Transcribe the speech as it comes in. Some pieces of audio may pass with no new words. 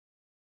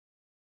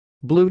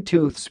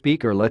Bluetooth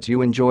speaker lets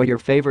you enjoy your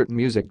favorite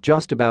music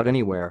just about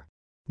anywhere.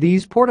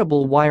 These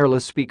portable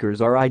wireless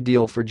speakers are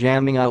ideal for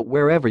jamming out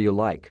wherever you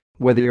like,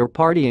 whether you're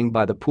partying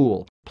by the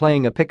pool,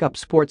 playing a pickup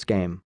sports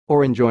game,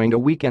 or enjoying a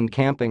weekend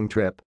camping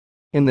trip.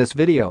 In this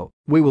video,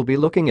 we will be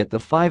looking at the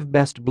 5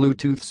 best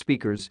Bluetooth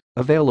speakers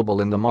available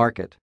in the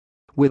market.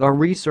 With our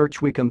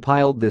research, we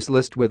compiled this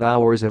list with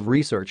hours of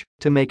research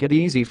to make it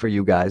easy for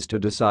you guys to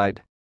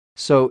decide.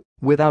 So,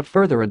 without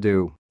further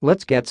ado,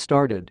 let's get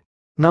started.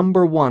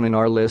 Number 1 in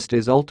our list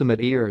is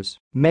Ultimate Ears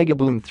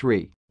Megaboom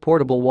 3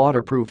 Portable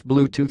Waterproof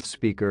Bluetooth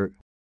Speaker.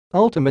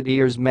 Ultimate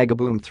Ears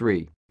Megaboom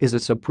 3 is a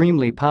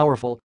supremely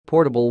powerful,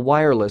 portable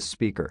wireless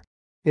speaker.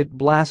 It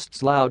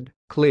blasts loud,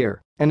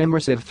 clear, and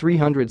immersive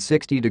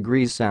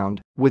 360-degree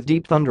sound with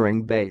deep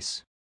thundering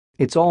bass.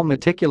 It's all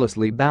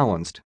meticulously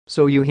balanced,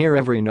 so you hear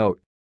every note.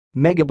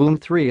 Megaboom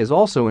 3 is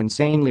also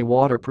insanely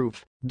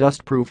waterproof,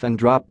 dustproof and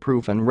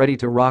drop-proof and ready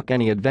to rock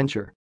any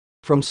adventure.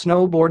 From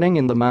snowboarding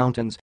in the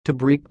mountains to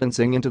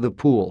breakdancing into the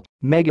pool,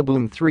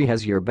 Megaboom 3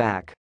 has your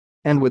back.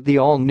 And with the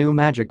all-new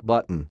magic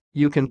button,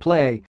 you can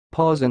play,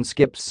 pause and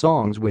skip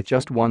songs with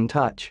just one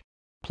touch.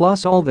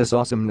 Plus, all this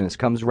awesomeness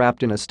comes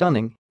wrapped in a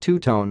stunning,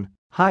 two-tone,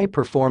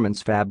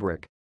 high-performance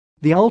fabric.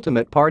 The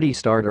ultimate party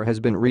starter has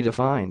been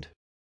redefined.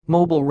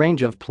 Mobile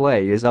range of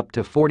play is up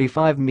to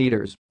 45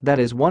 meters, that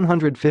is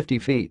 150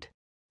 feet.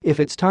 If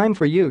it's time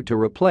for you to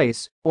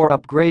replace or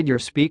upgrade your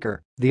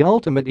speaker, the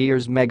Ultimate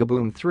Ears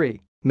Megaboom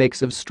 3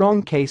 makes of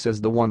strong case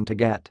as the one to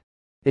get.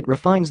 It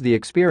refines the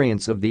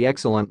experience of the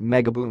excellent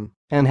Megaboom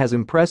and has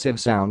impressive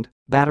sound,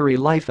 battery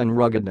life and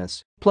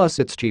ruggedness, plus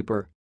it's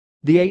cheaper.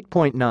 The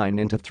 8.9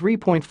 into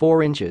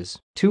 3.4 inches,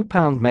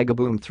 2-pound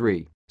Megaboom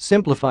 3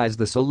 simplifies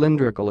the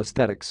cylindrical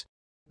aesthetics.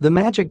 The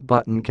magic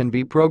button can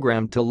be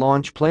programmed to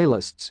launch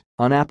playlists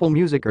on Apple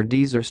Music or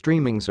Deezer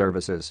streaming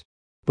services.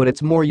 But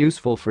it's more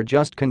useful for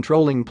just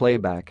controlling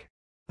playback.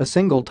 A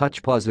single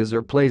touch pauses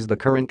or plays the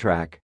current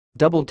track,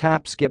 double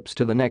tap skips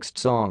to the next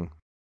song.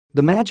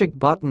 The magic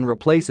button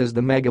replaces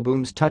the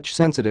Megaboom's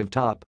touch-sensitive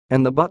top,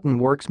 and the button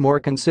works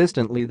more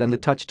consistently than the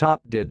touch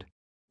top did.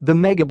 The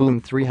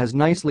Megaboom 3 has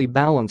nicely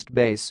balanced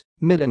bass,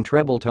 mid and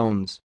treble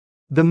tones.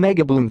 The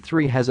Megaboom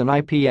 3 has an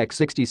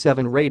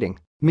IPX67 rating,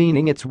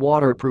 meaning it's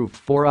waterproof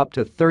for up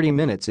to 30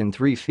 minutes in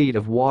 3 feet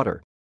of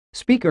water.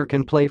 Speaker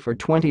can play for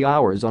 20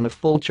 hours on a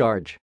full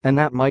charge, and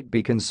that might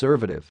be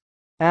conservative.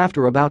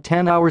 After about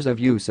 10 hours of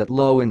use at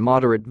low and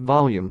moderate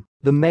volume,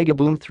 the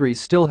Megaboom 3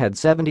 still had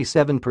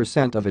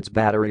 77% of its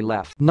battery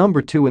left.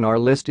 Number 2 in our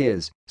list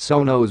is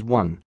Sonos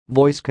One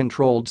Voice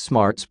Controlled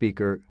Smart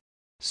Speaker.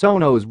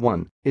 Sonos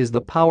One is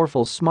the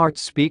powerful smart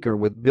speaker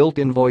with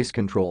built-in voice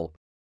control.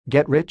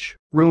 Get rich,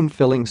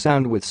 room-filling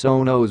sound with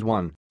Sonos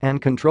One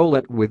and control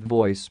it with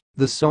voice,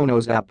 the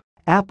Sonos app,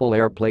 Apple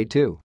AirPlay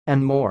 2,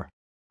 and more.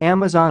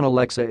 Amazon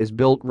Alexa is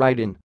built right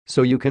in,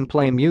 so you can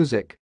play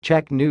music,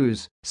 check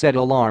news, set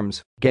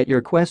alarms, get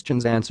your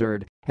questions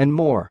answered, and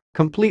more,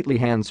 completely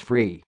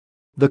hands-free.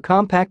 The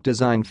compact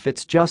design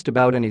fits just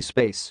about any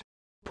space.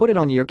 Put it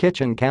on your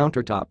kitchen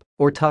countertop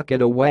or tuck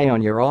it away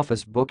on your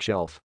office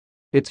bookshelf.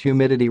 It's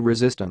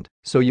humidity-resistant,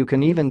 so you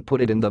can even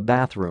put it in the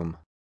bathroom.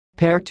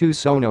 Pair 2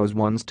 Sonos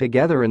Ones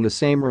together in the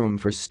same room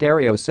for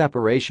stereo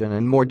separation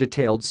and more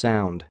detailed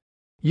sound.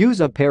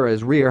 Use a pair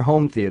as rear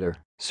home theater,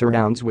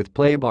 surrounds with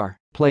playbar,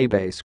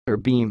 playbase, or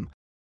beam.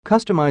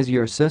 Customize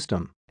your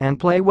system and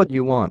play what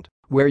you want,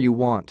 where you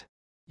want.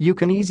 You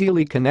can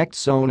easily connect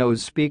Sonos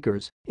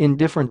speakers in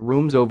different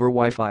rooms over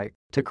Wi-Fi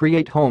to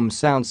create home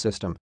sound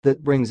system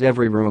that brings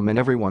every room and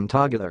everyone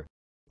together.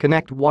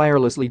 Connect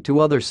wirelessly to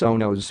other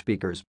Sonos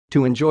speakers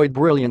to enjoy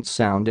brilliant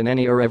sound in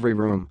any or every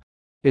room.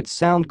 Its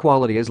sound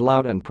quality is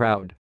loud and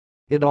proud.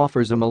 It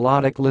offers a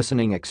melodic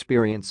listening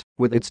experience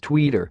with its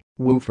tweeter,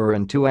 woofer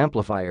and 2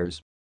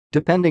 amplifiers.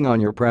 Depending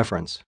on your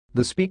preference,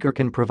 the speaker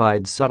can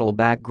provide subtle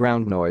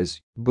background noise,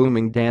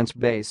 booming dance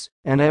bass,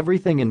 and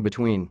everything in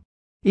between.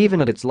 Even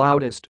at its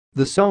loudest,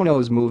 the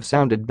Sonos Move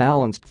sounded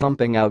balanced,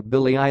 thumping out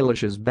Billie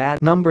Eilish's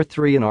Bad. Number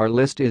 3 in our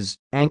list is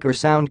Anker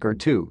Soundcar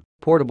 2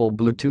 Portable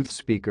Bluetooth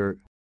Speaker.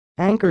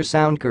 Anker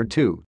Soundcar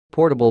 2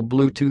 Portable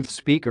Bluetooth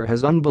Speaker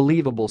has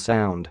unbelievable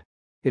sound.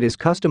 It is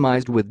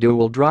customized with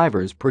dual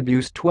drivers,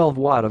 produce 12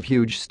 watt of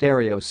huge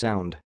stereo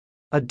sound.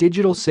 A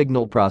digital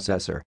signal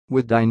processor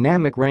with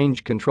dynamic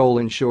range control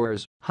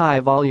ensures high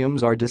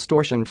volumes are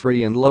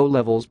distortion-free and low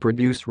levels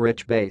produce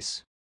rich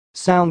bass.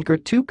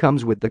 Soundcar 2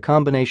 comes with the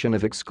combination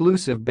of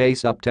exclusive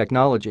bass-up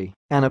technology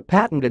and a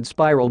patented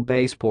spiral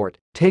bass port,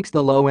 takes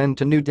the low end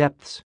to new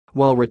depths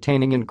while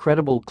retaining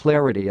incredible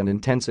clarity and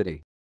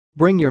intensity.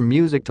 Bring your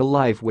music to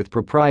life with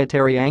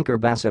proprietary Anker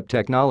bass-up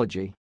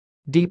technology.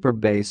 Deeper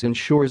bass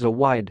ensures a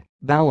wide,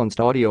 balanced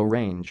audio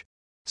range.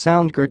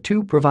 Soundcar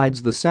 2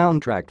 provides the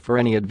soundtrack for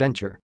any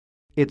adventure.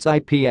 Its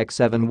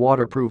IPX7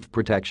 waterproof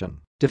protection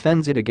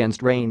defends it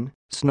against rain,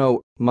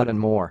 snow, mud and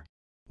more.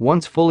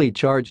 Once fully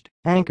charged,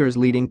 Anker's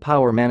leading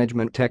power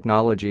management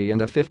technology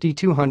and a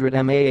 5200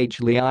 mAh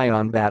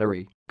Li-ion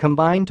battery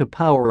combine to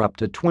power up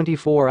to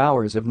 24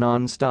 hours of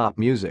non-stop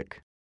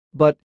music.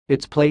 But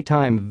its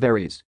playtime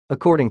varies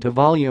according to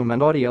volume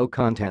and audio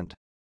content.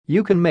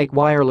 You can make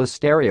wireless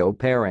stereo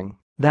pairing.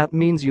 That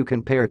means you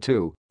can pair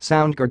two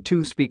soundcard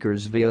two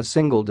speakers via a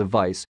single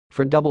device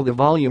for double the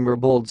volume or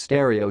bold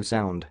stereo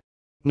sound.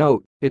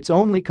 Note, it's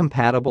only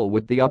compatible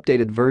with the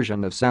updated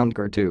version of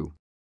Soundcard 2.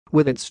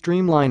 With its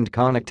streamlined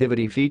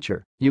connectivity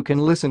feature, you can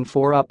listen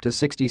for up to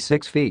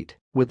 66 feet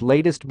with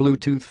latest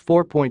Bluetooth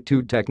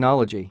 4.2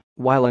 technology,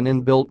 while an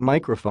inbuilt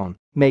microphone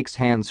makes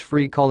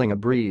hands-free calling a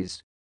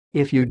breeze.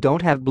 If you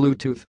don't have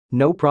Bluetooth,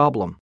 no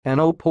problem, an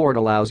O port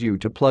allows you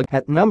to plug.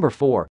 At number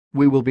 4,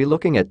 we will be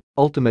looking at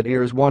Ultimate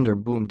Ears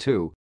Wonderboom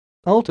 2.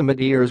 Ultimate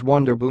Ears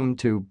Wonderboom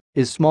 2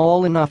 is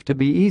small enough to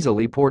be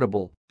easily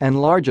portable and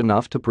large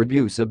enough to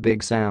produce a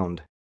big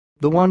sound.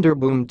 The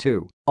Wonderboom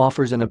 2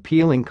 offers an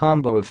appealing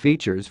combo of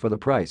features for the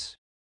price.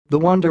 The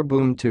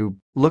Wonderboom 2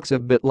 looks a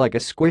bit like a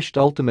squished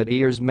Ultimate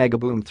Ears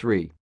Megaboom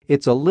 3.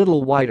 It's a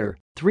little wider,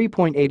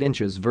 3.8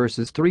 inches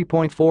versus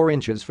 3.4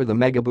 inches for the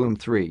Megaboom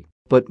 3,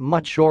 but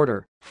much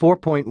shorter,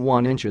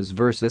 4.1 inches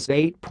versus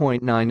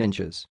 8.9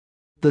 inches.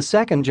 The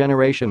second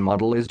generation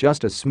model is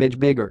just a smidge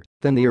bigger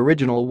than the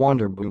original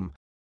Wonderboom.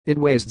 It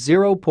weighs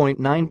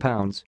 0.9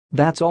 pounds,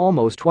 that's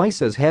almost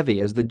twice as heavy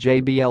as the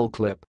JBL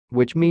Clip,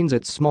 which means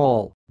it's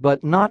small,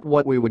 but not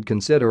what we would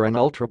consider an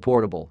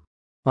ultra-portable.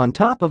 On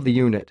top of the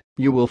unit,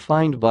 you will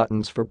find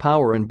buttons for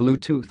power and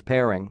Bluetooth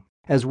pairing,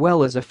 as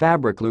well as a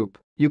fabric loop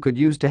you could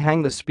use to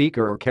hang the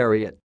speaker or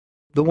carry it.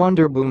 The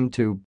Wonderboom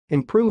 2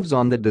 improves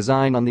on the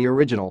design on the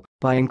original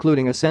by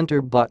including a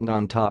center button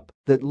on top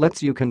that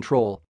lets you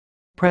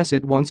press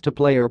it once to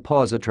play or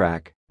pause a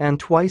track, and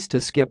twice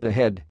to skip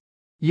ahead.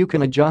 You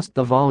can adjust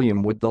the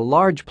volume with the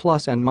large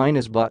plus and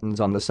minus buttons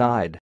on the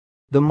side.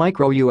 The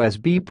micro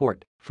USB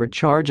port for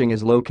charging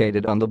is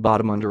located on the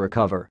bottom under a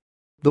cover.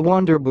 The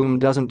Wonderboom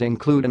doesn't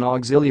include an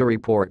auxiliary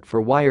port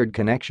for wired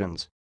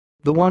connections.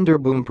 The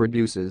Wonderboom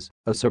produces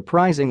a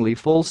surprisingly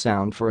full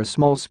sound for a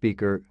small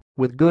speaker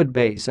with good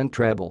bass and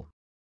treble.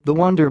 The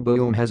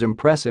Wonderboom has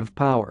impressive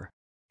power.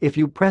 If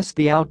you press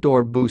the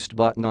outdoor boost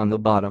button on the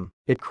bottom,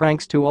 it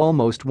cranks to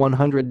almost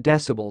 100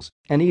 decibels,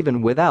 and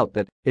even without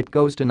that, it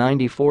goes to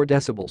 94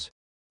 decibels.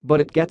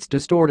 But it gets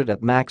distorted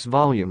at max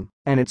volume,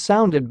 and it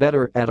sounded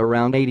better at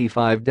around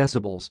 85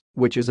 decibels,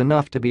 which is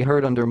enough to be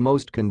heard under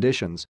most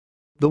conditions.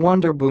 The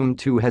Wonderboom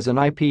 2 has an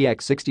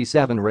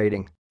IPX67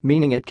 rating,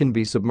 meaning it can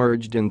be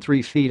submerged in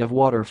 3 feet of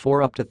water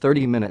for up to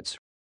 30 minutes.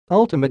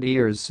 Ultimate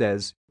Ears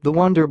says the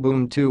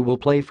Wonderboom 2 will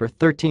play for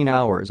 13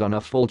 hours on a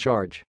full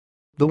charge.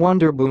 The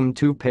Wonderboom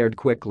 2 paired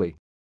quickly.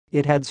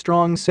 It had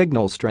strong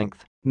signal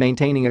strength,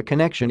 maintaining a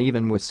connection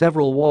even with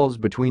several walls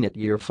between it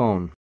and your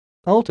phone.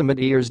 Ultimate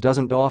Ears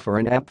doesn't offer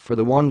an app for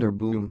the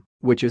Wonderboom,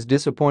 which is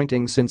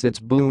disappointing since its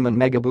Boom and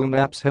Megaboom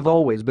apps have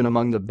always been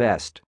among the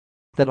best.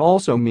 That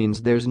also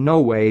means there's no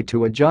way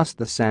to adjust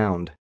the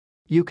sound.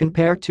 You can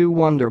pair two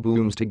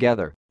Wonderbooms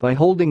together by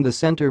holding the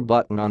center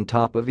button on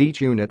top of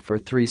each unit for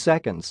 3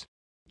 seconds.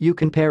 You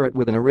can pair it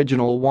with an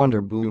original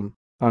Wonderboom.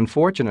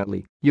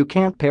 Unfortunately, you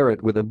can't pair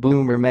it with a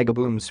Boom or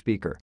Megaboom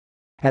speaker.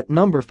 At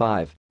number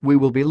 5, we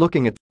will be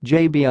looking at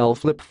JBL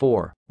Flip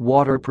 4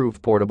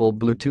 Waterproof Portable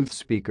Bluetooth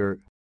Speaker.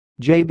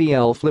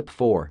 JBL Flip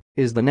 4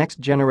 is the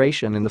next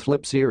generation in the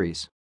Flip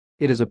series.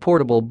 It is a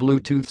portable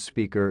Bluetooth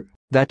speaker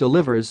that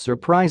delivers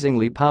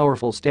surprisingly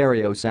powerful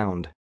stereo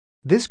sound.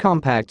 This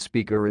compact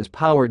speaker is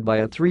powered by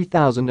a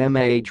 3000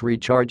 mAh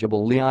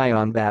rechargeable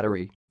Li-ion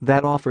battery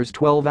that offers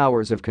 12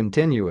 hours of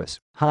continuous,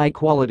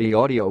 high-quality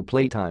audio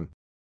playtime.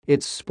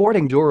 It's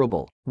sporting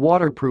durable,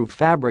 waterproof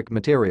fabric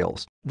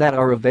materials that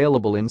are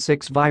available in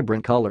 6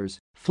 vibrant colors.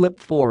 Flip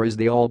 4 is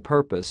the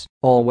all-purpose,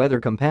 all-weather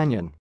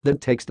companion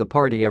that takes the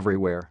party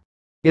everywhere.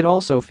 It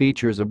also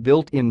features a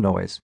built-in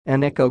noise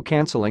and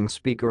echo-canceling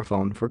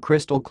speakerphone for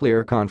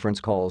crystal-clear conference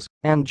calls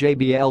and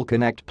JBL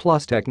Connect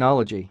Plus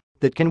technology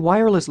that can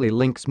wirelessly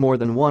link more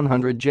than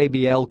 100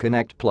 JBL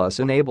Connect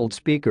Plus enabled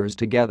speakers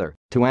together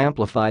to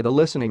amplify the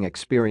listening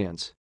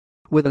experience.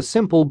 With a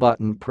simple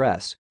button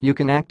press, you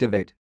can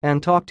activate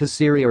and talk to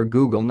Siri or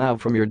Google Now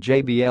from your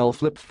JBL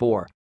Flip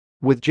 4.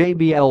 With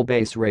JBL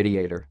Bass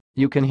Radiator,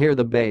 you can hear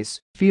the bass,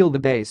 feel the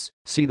bass,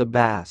 see the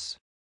bass.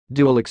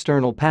 Dual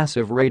external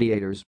passive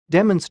radiators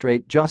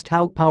demonstrate just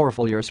how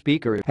powerful your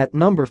speaker is. At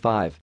number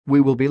 5,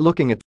 we will be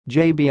looking at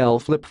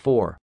JBL Flip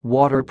 4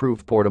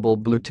 Waterproof Portable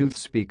Bluetooth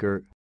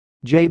Speaker.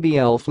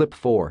 JBL Flip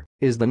 4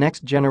 is the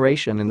next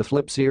generation in the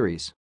Flip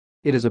series.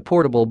 It is a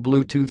portable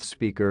Bluetooth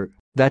speaker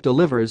that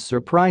delivers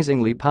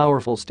surprisingly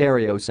powerful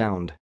stereo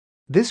sound.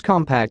 This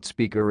compact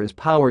speaker is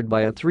powered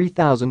by a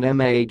 3000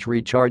 mAh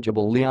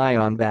rechargeable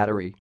Li-ion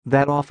battery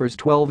that offers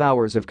 12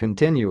 hours of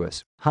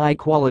continuous,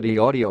 high-quality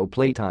audio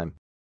playtime.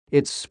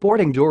 It's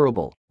sporting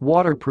durable,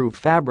 waterproof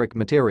fabric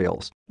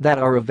materials that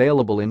are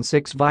available in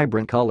 6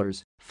 vibrant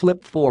colors.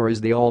 Flip 4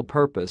 is the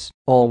all-purpose,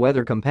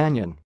 all-weather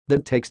companion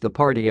that takes the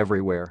party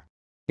everywhere.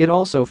 It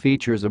also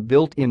features a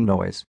built-in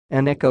noise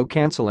and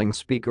echo-canceling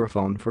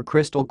speakerphone for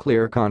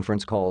crystal-clear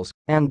conference calls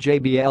and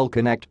JBL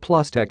Connect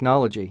Plus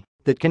technology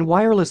that can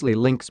wirelessly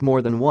link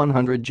more than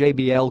 100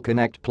 JBL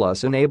Connect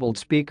Plus enabled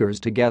speakers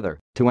together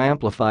to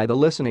amplify the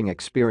listening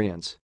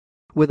experience.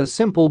 With a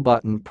simple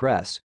button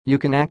press, you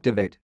can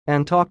activate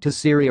And talk to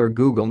Siri or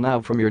Google now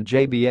from your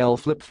JBL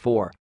Flip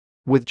 4.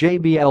 With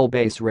JBL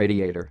Bass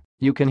Radiator,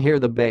 you can hear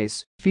the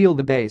bass, feel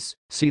the bass,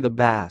 see the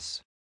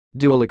bass.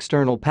 Dual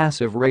external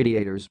passive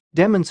radiators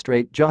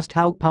demonstrate just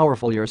how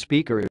powerful your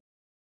speaker is.